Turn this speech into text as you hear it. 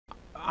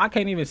I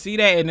can't even see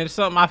that, and it's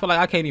something I feel like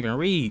I can't even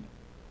read.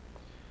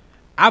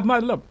 I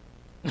might look.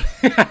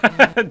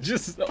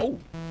 Just oh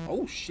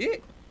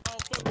shit.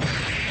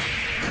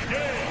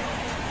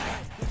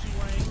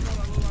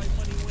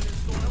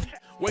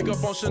 Wake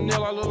up on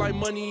Chanel, I look like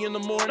money in the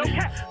morning.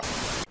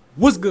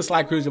 What's good,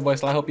 Sly Cruiser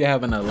boys? I hope you're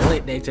having a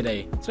lit day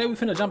today. Today we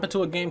finna jump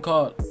into a game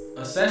called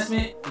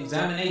Assessment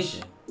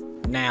Examination.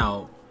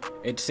 Now,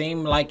 it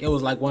seemed like it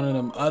was like one of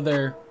them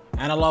other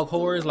analog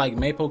horrors like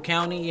Maple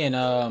County and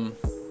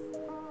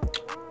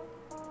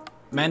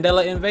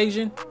Mandela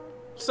Invasion.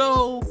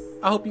 So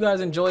I hope you guys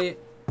enjoy it.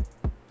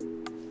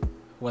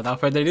 Without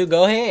further ado,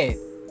 go ahead.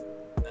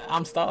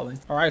 I'm stalling.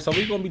 Alright, so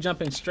we're gonna be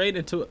jumping straight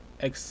into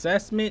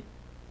Assessment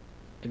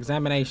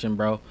Examination,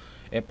 bro.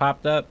 It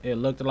popped up. It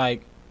looked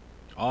like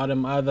all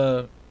them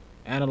other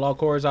analog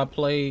horrors I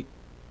played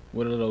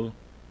with a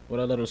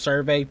little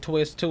survey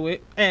twist to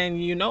it,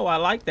 and you know I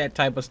like that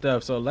type of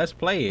stuff, so let's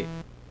play it.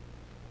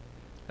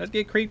 Let's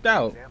get creeped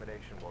out.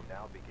 Examination will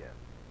now begin.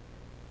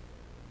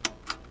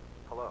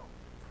 Hello,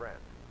 friend.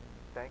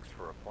 Thanks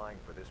for applying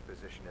for this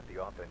position at the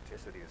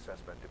Authenticity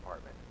Assessment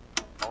Department.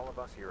 All of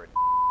us here at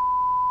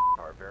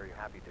are very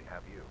happy to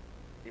have you.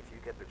 If you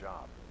get the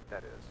job,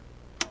 that is.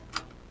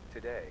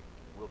 Today,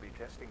 we'll be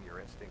testing your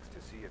instincts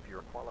to see if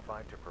you're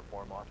qualified to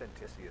perform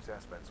authenticity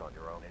assessments on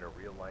your own in a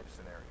real-life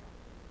scenario.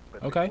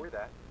 But okay. Before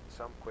that,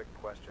 some quick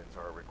questions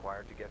are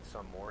required to get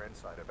some more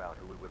insight about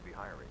who we would be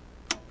hiring.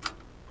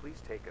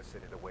 Please take a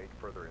seat and await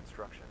further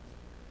instructions.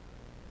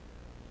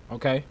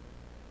 Okay.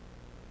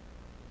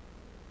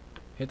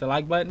 Hit the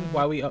like button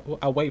while we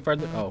await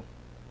further. Oh.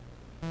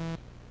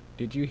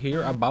 Did you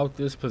hear about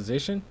this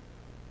position?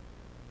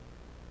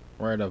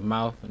 Word of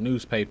mouth,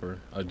 newspaper,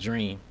 a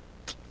dream.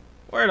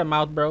 Word of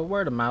mouth, bro.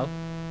 Word of mouth.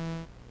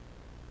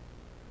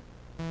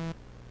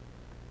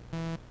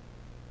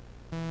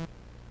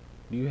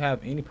 Do you have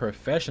any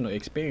professional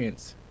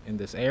experience in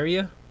this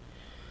area?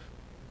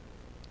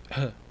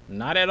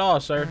 Not at all,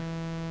 sir.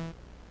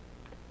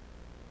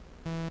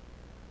 Do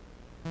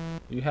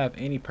you have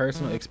any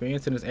personal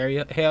experience in this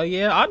area? Hell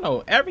yeah, I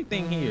know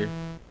everything here.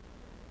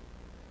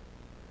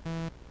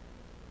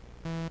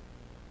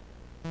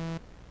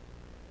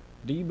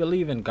 Do you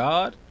believe in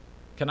God?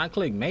 Can I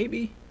click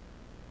maybe?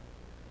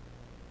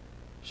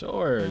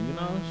 Sure, you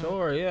know,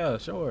 sure, yeah,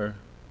 sure.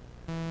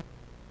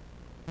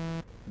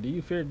 Do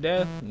you fear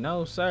death?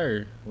 No,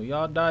 sir. We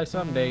all die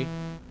someday.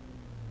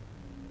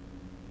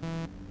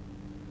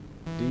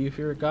 Do you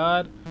fear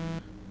God?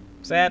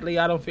 Sadly,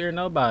 I don't fear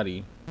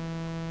nobody.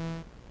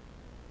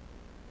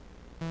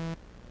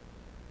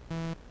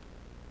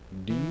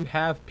 Do you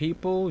have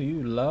people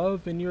you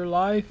love in your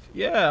life?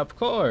 Yeah, of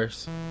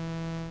course.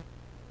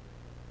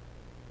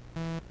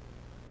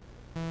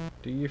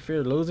 Do you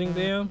fear losing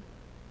them?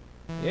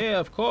 Yeah,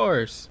 of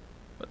course.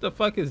 What the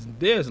fuck is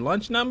this?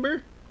 Lunch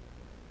number?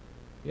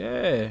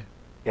 Yeah.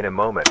 In a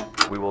moment,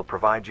 we will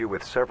provide you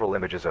with several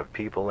images of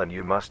people, and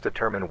you must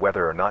determine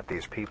whether or not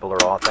these people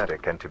are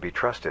authentic and to be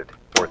trusted,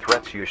 or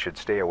threats you should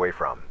stay away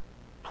from.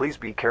 Please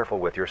be careful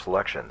with your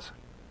selections.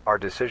 Our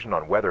decision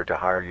on whether to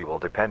hire you will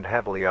depend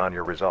heavily on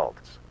your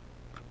results.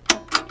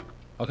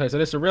 Okay, so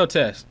this is a real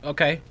test.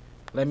 Okay,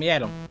 let me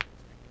at him.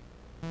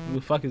 Who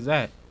the fuck is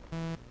that?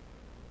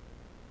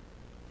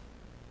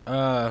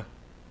 I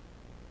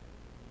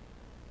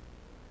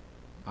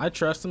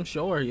trust him,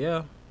 sure,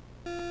 yeah.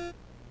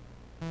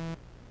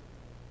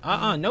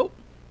 Nope.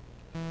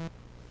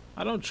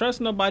 I don't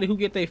trust nobody who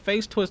get their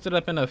face twisted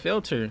up in a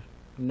filter.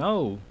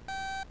 No.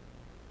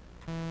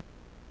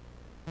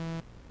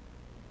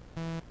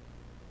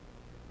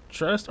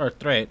 Trust or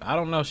threat? I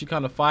don't know. She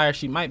kind of fire.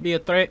 She might be a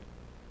threat.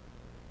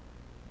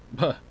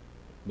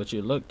 But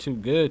you look too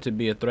good to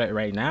be a threat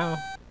right now.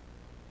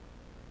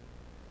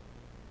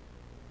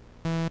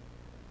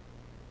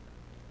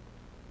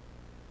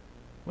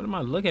 What am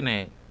I looking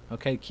at?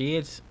 Okay,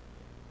 kids.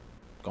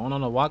 Going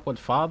on a walk with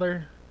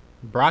father.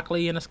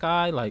 Broccoli in the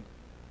sky. Like,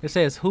 it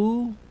says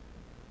who?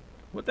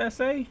 What that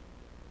say?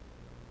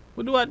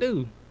 What do I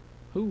do?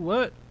 Who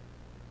what?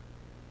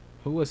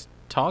 Who was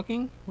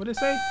talking? What did it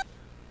say?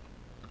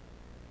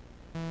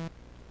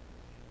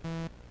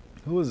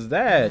 Who is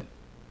that?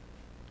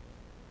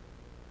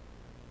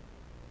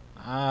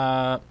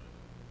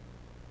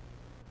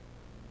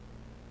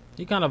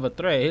 He kind of a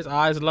threat. His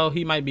eyes low.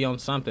 He might be on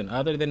something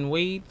other than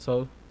weed.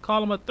 So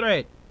call him a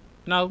threat.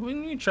 No, we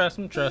need to trust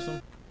him. Trust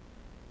him.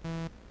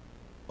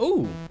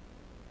 Ooh.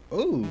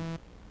 Ooh.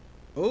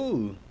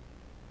 Ooh.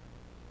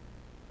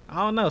 I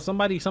don't know.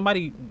 Somebody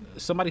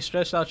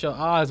stretched out your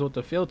eyes with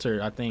the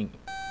filter, I think.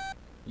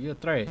 You're a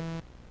threat.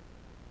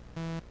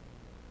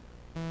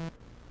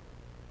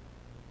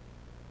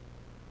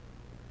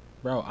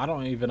 Bro, I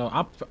don't even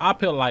know. I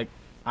feel like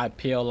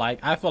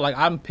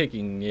I'm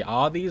picking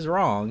all these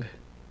wrong.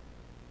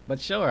 But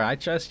sure, I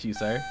trust you,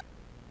 sir.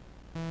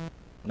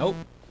 Nope.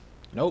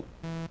 Nope.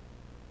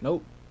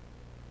 Nope.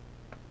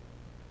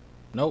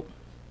 Nope.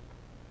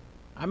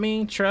 I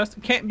mean,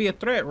 trust can't be a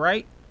threat,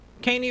 right?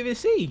 Can't even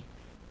see.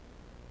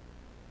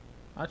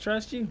 I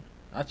trust you.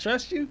 I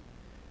trust you.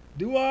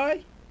 Do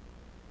I?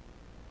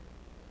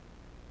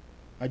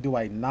 Or do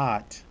I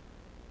not?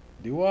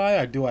 Do I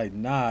or do I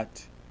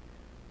not?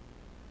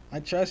 I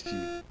trust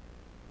you.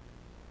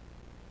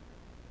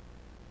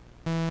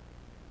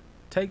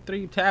 Take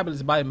 3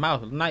 tablets by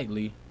mouth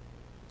nightly.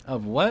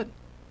 Of what?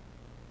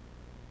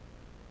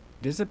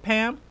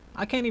 Dizepam?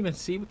 I can't even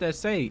see what that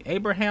say.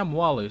 Abraham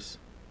Wallace.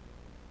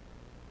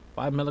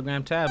 5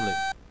 milligram tablet.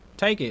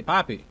 Take it.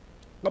 Pop it.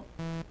 Oh.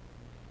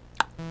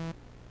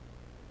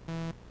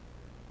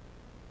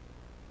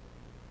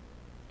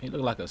 He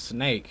look like a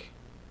snake.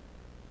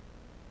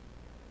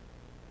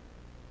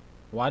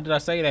 Why did I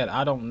say that?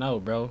 I don't know,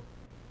 bro.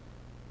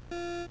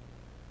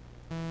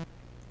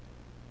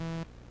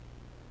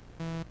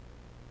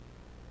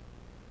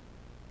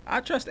 I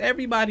trust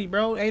everybody,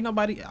 bro. Ain't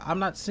nobody. I'm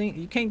not seeing.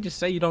 You can't just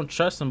say you don't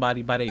trust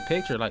somebody by their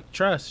picture. Like,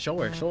 trust.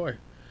 Sure.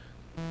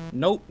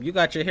 Nope. You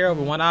got your hair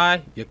over one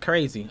eye. You're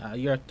crazy.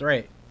 You're a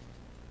threat.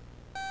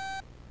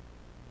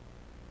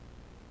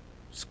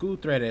 School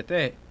threat at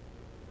that.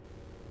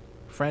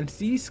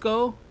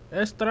 Francisco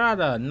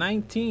Estrada,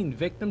 19,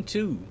 victim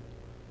 2.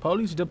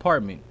 Police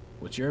department.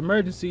 What's your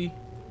emergency?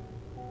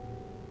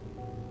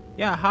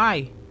 Yeah,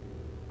 hi.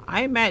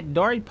 I'm at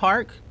Dory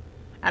Park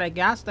at a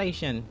gas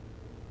station.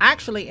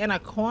 Actually, in a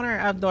corner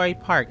of Dory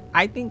Park.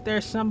 I think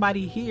there's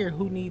somebody here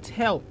who needs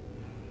help.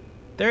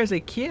 There's a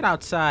kid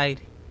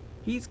outside.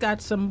 He's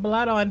got some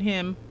blood on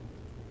him.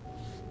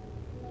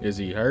 Is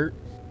he hurt?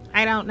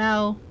 I don't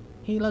know.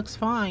 He looks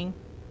fine.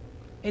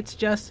 It's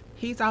just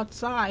he's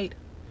outside.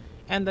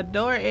 And the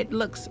door, it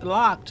looks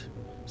locked.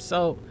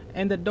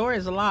 And the door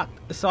is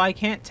locked, so I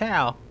can't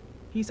tell.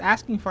 He's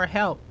asking for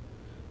help.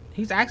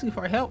 He's asking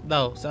for help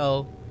though,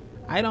 so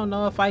I don't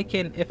know if I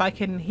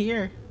can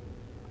hear.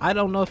 I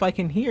don't know if I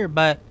can hear,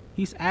 but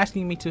he's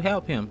asking me to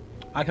help him.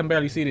 I can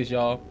barely see this,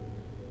 y'all.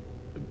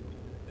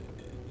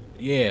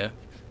 Yeah.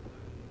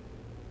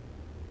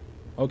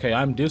 Okay,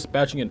 I'm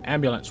dispatching an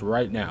ambulance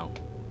right now.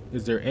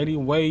 Is there any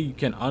way you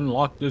can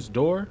unlock this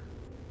door?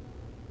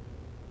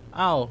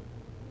 Oh,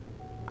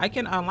 I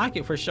can unlock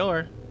it for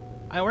sure.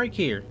 I work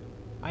here.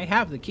 I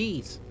have the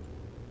keys.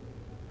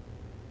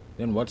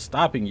 Then what's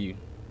stopping you?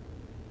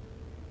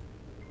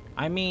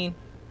 I mean,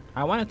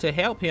 I wanted to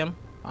help him,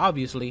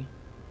 obviously.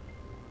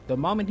 The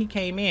moment he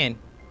came in,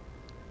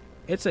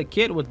 it's a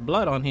kid with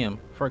blood on him,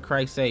 for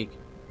Christ's sake.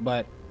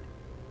 But,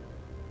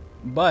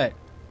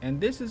 and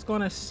this is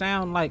gonna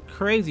sound like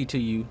crazy to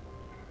you.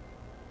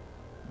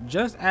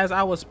 Just as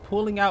I was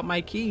pulling out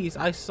my keys,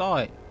 I saw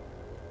it.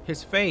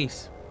 His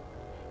face,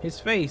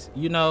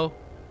 you know,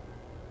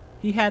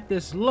 he had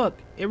this look.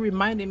 It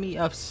reminded me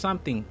of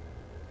something.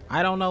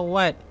 I don't know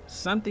what.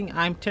 Something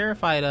I'm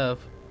terrified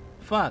of.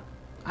 Fuck.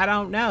 I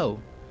don't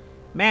know.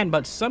 Man,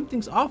 but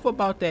something's off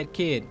about that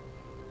kid.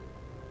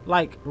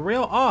 Like,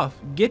 real off.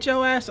 Get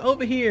your ass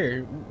over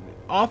here,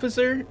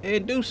 officer,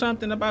 and do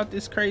something about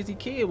this crazy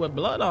kid with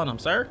blood on him,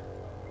 sir.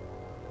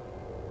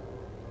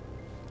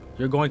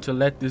 You're going to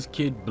let this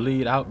kid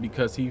bleed out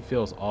because he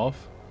feels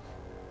off?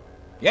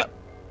 Yep.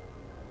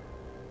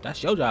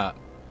 That's your job.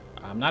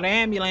 I'm not an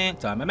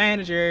ambulance. I'm a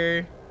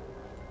manager.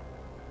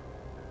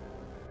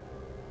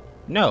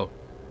 No,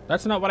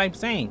 that's not what I'm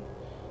saying.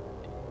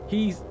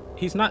 He's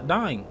not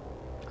dying.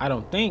 I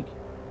don't think.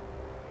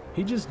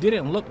 He just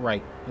didn't look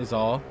right, is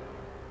all.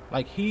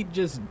 Like he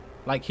just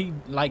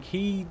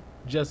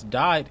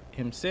died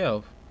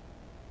himself.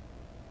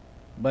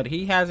 But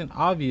he hasn't,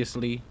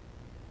 obviously.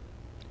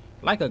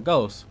 Like a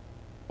ghost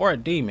or a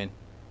demon.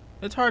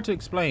 It's hard to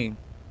explain.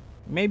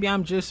 Maybe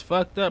I'm just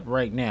fucked up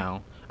right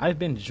now. I've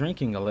been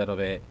drinking a little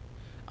bit.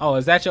 Oh,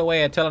 is that your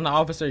way of telling the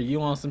officer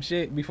you on some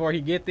shit before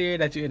he get there,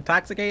 that you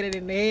intoxicated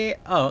in the head?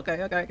 Oh,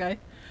 okay.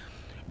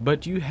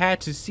 But you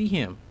had to see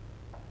him.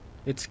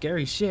 It's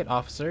scary shit,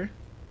 officer.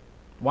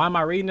 Why am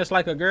I reading this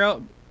like a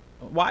girl?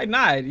 Why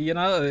not? You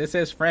know, it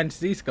says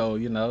Francisco,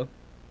 you know.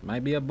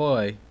 Might be a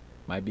boy.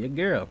 Might be a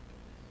girl.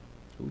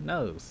 Who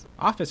knows?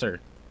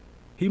 Officer.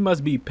 He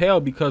must be pale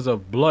because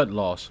of blood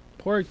loss.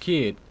 Poor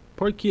kid.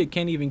 Poor kid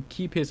can't even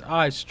keep his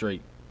eyes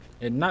straight.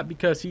 And not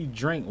because he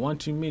drank one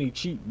too many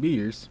cheap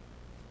beers.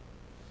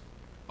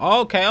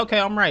 Okay,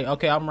 I'm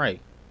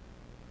right.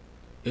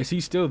 Is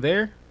he still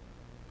there?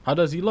 How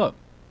does he look?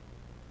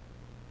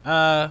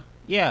 Yeah.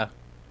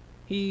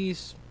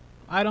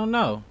 I don't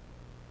know.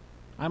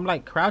 I'm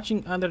like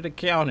crouching under the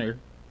counter,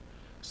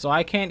 so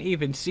I can't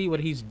even see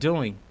what he's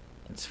doing.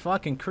 It's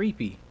fucking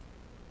creepy.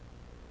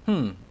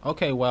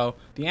 Okay, well,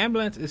 the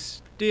ambulance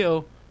is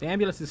still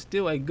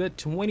a good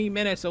 20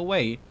 minutes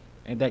away,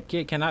 and that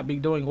kid cannot be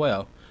doing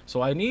well.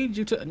 So I need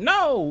you to,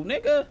 no,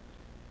 nigga.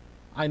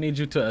 I need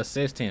you to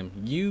assist him.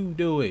 You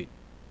do it.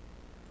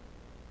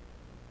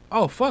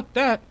 Oh, fuck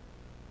that.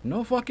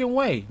 No fucking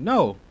way.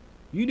 No.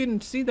 You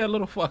didn't see that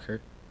little fucker.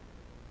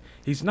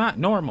 He's not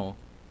normal.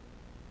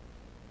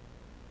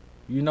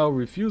 You know,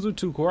 refusal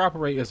to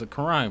cooperate is a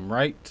crime,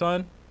 right,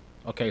 son?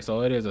 Okay,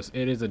 so it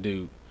is a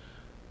dude.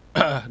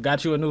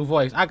 Got you a new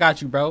voice. I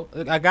got you, bro.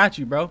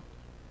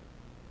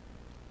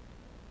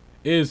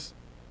 Is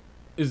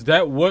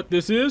that what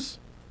this is?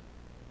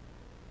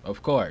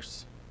 Of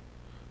course.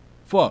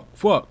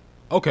 Fuck.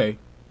 Okay.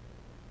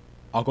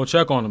 I'll go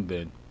check on him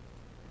then.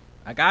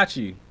 I got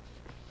you.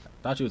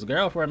 Thought you was a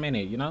girl for a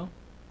minute, you know?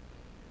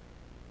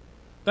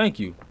 Thank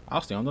you.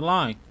 I'll stay on the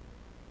line.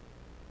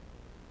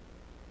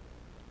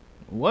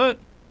 What?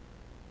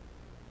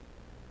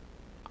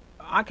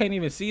 I can't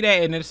even see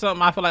that, and it's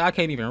something I feel like I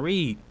can't even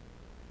read.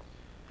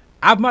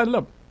 I might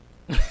look.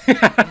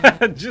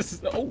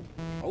 Just oh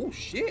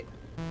shit.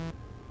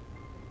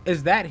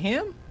 Is that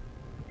him?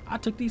 I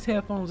took these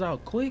headphones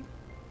out quick.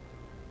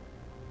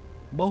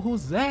 But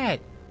who's that?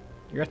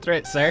 You're a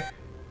threat, sir.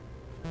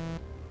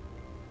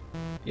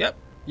 Yep.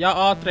 Y'all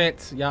all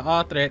threats. Y'all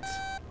all threats.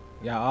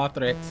 Y'all all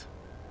threats.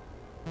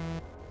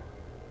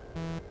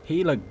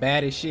 He look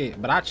bad as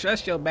shit, but I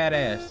trust your bad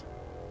ass.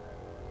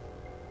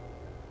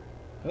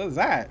 Who's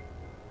that?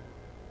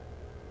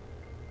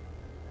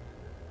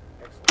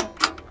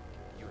 Excellent.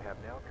 You have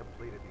now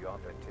completed the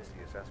authenticity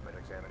assessment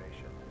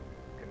examination.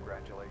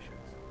 Congratulations.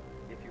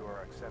 If you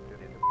are accepted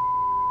into,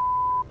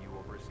 you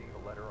will receive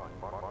a letter on.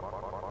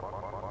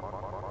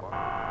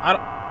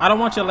 I don't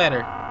want your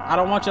letter. I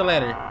don't want your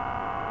letter.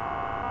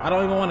 I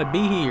don't even want to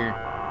be here.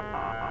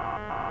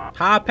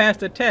 How I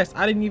passed the test?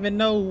 I didn't even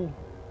know.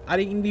 I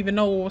didn't even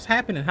know what was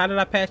happening. How did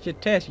I pass your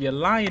test? You're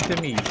lying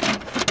to me.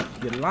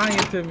 You're lying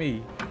to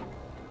me.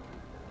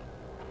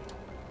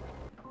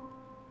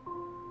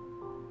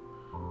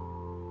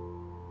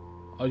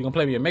 Oh, you gonna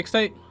play me a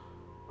mixtape?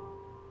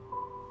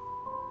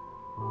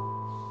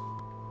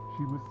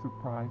 She was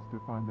surprised to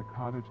find the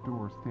cottage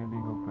door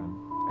standing open,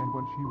 and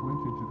when she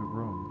went into the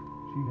room,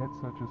 she had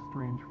such a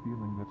strange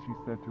feeling that she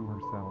said to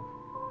herself,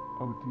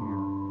 "Oh dear,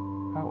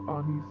 how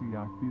uneasy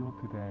I feel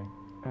today,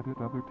 and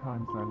at other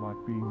times I like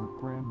being with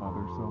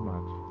grandmother so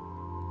much."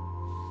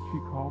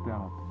 She called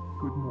out,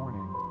 "Good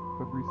morning,"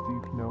 but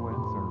received no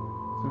answer,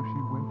 so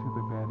she went to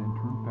the bed and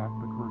drew back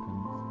the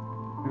curtains.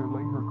 There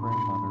lay her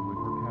grandmother with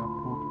her cap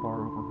pulled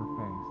far over her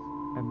face,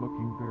 and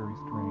looking very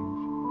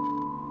strange.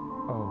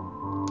 "Oh,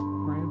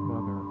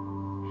 grandmother,"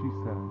 she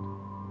said,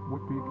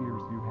 "what big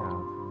ears you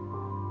have.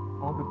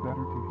 All the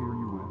better to hear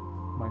you with,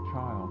 my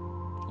child."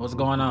 What's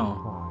going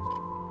on?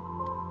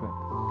 "But,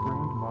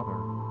 grandmother,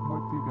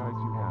 what big eyes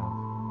you have,"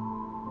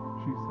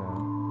 she said.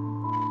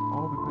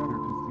 "All the better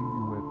to see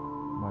you with,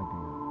 my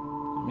dear."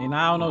 I mean,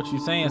 I don't know what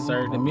you're saying,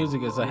 sir. The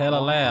music is a hella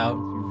loud.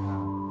 You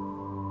have.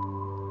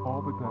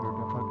 All the better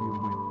to hug you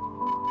with.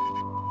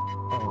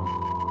 "Oh,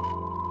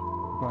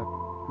 but,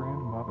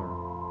 grandmother,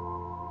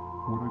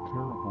 what a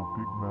terrible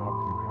big mouth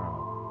you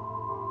have."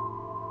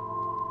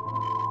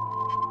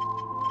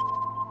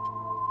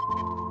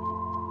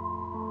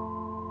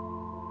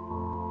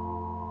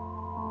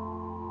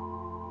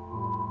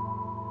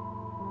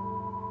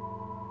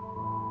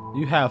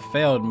 You have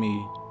failed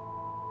me.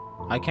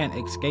 I can't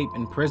escape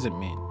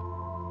imprisonment.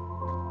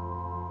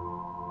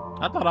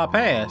 I thought I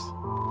passed.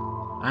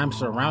 I am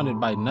surrounded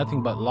by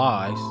nothing but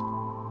lies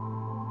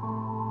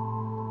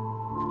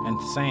and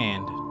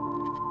sand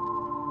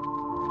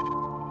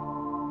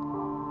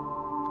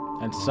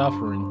and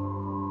suffering.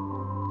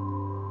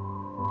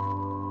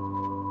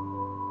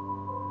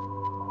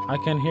 I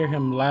can hear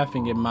him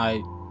laughing at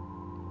my...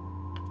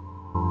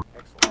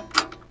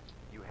 Excellent.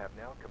 You have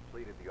now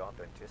completed the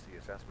authenticity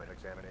assessment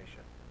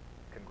examination.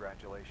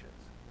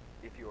 Congratulations.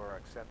 If you are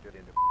accepted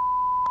into,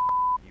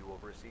 you will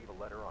receive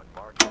a letter on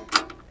March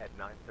 8th at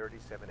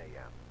 9:37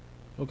 a.m.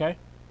 Okay.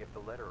 If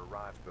the letter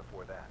arrives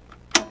before that,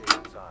 stay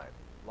inside,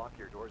 lock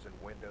your doors and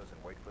windows,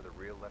 and wait for the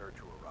real letter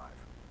to arrive.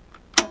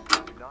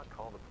 Do not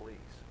call the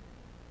police.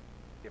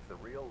 If the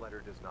real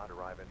letter does not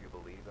arrive and you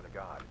believe in a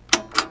God,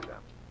 pray to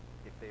them.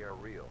 If they are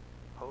real,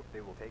 hope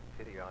they will take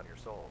pity on your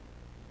soul.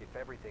 If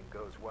everything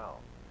goes well,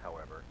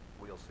 however,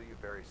 we'll see you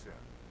very soon.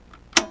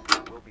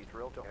 We'll be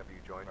thrilled to have you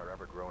join our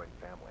ever-growing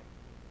family.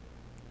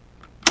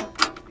 You have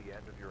reached the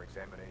end of your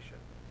examination.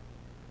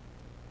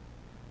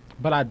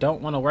 But I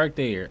don't want to work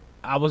there.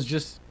 I was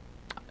just...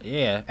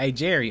 Yeah. Hey,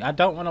 Jerry, I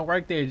don't want to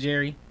work there,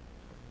 Jerry.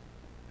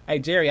 Hey,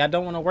 Jerry, I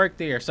don't want to work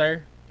there,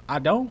 sir. I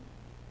don't.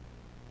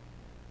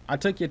 I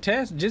took your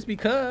test just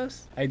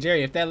because. Hey,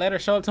 Jerry, if that letter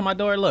showed up to my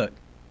door, look.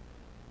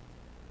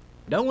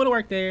 Don't want to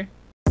work there.